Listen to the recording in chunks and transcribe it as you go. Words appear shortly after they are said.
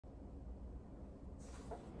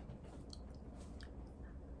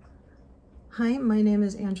Hi, my name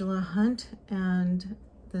is Angela Hunt, and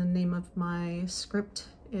the name of my script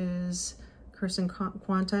is Cursing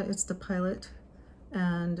Quanta. It's the pilot,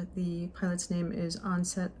 and the pilot's name is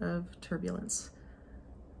Onset of Turbulence.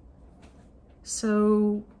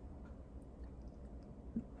 So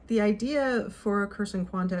the idea for Cursing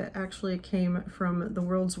Quanta actually came from the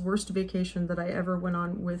world's worst vacation that I ever went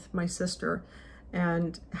on with my sister,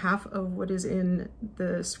 and half of what is in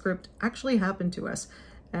the script actually happened to us.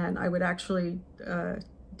 And I would actually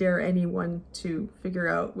dare anyone to figure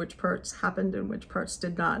out which parts happened and which parts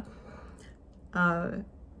did not.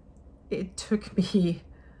 It took me,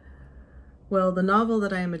 well, the novel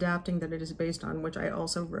that I am adapting that it is based on, which I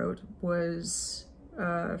also wrote, was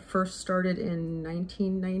first started in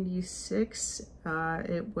 1996.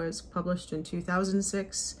 It was published in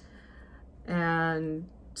 2006. And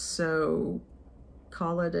so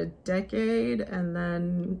call it a decade. And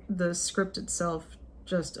then the script itself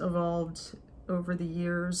just evolved over the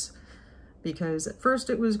years, because at first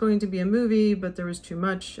it was going to be a movie, but there was too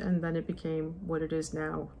much, and then it became what it is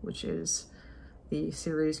now, which is the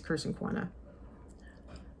series Cursing Quanta.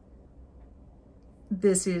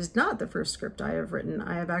 This is not the first script I have written.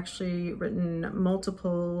 I have actually written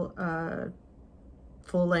multiple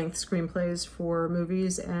full-length screenplays for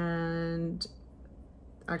movies, and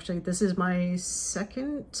actually this is my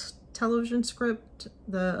second television script.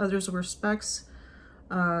 The others were specs.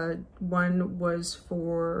 One was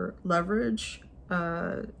for Leverage,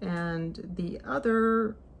 and the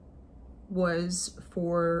other was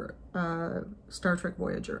for Star Trek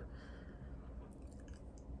Voyager.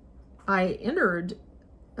 I entered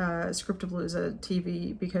Scriptapalooza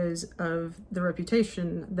TV because of the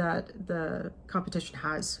reputation that the competition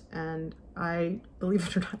has, and I, believe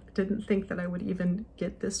it or not, didn't think that I would even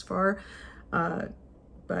get this far,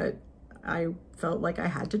 but I felt like I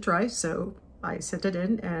had to try, so I sent it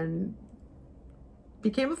in and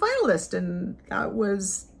became a finalist, and that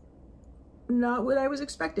was not what I was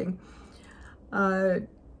expecting.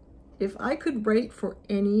 If I could write for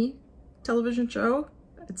any television show,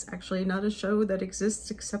 it's actually not a show that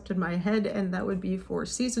exists except in my head, and that would be for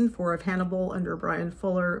season 4 of Hannibal under Brian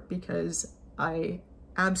Fuller, because I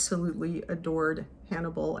absolutely adored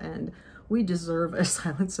Hannibal, and we deserve a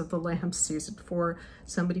Silence of the Lambs season 4.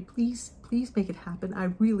 Somebody please make it happen. I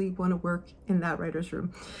really want to work in that writer's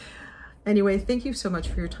room. Anyway, thank you so much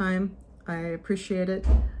for your time. I appreciate it,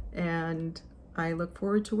 and I look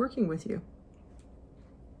forward to working with you.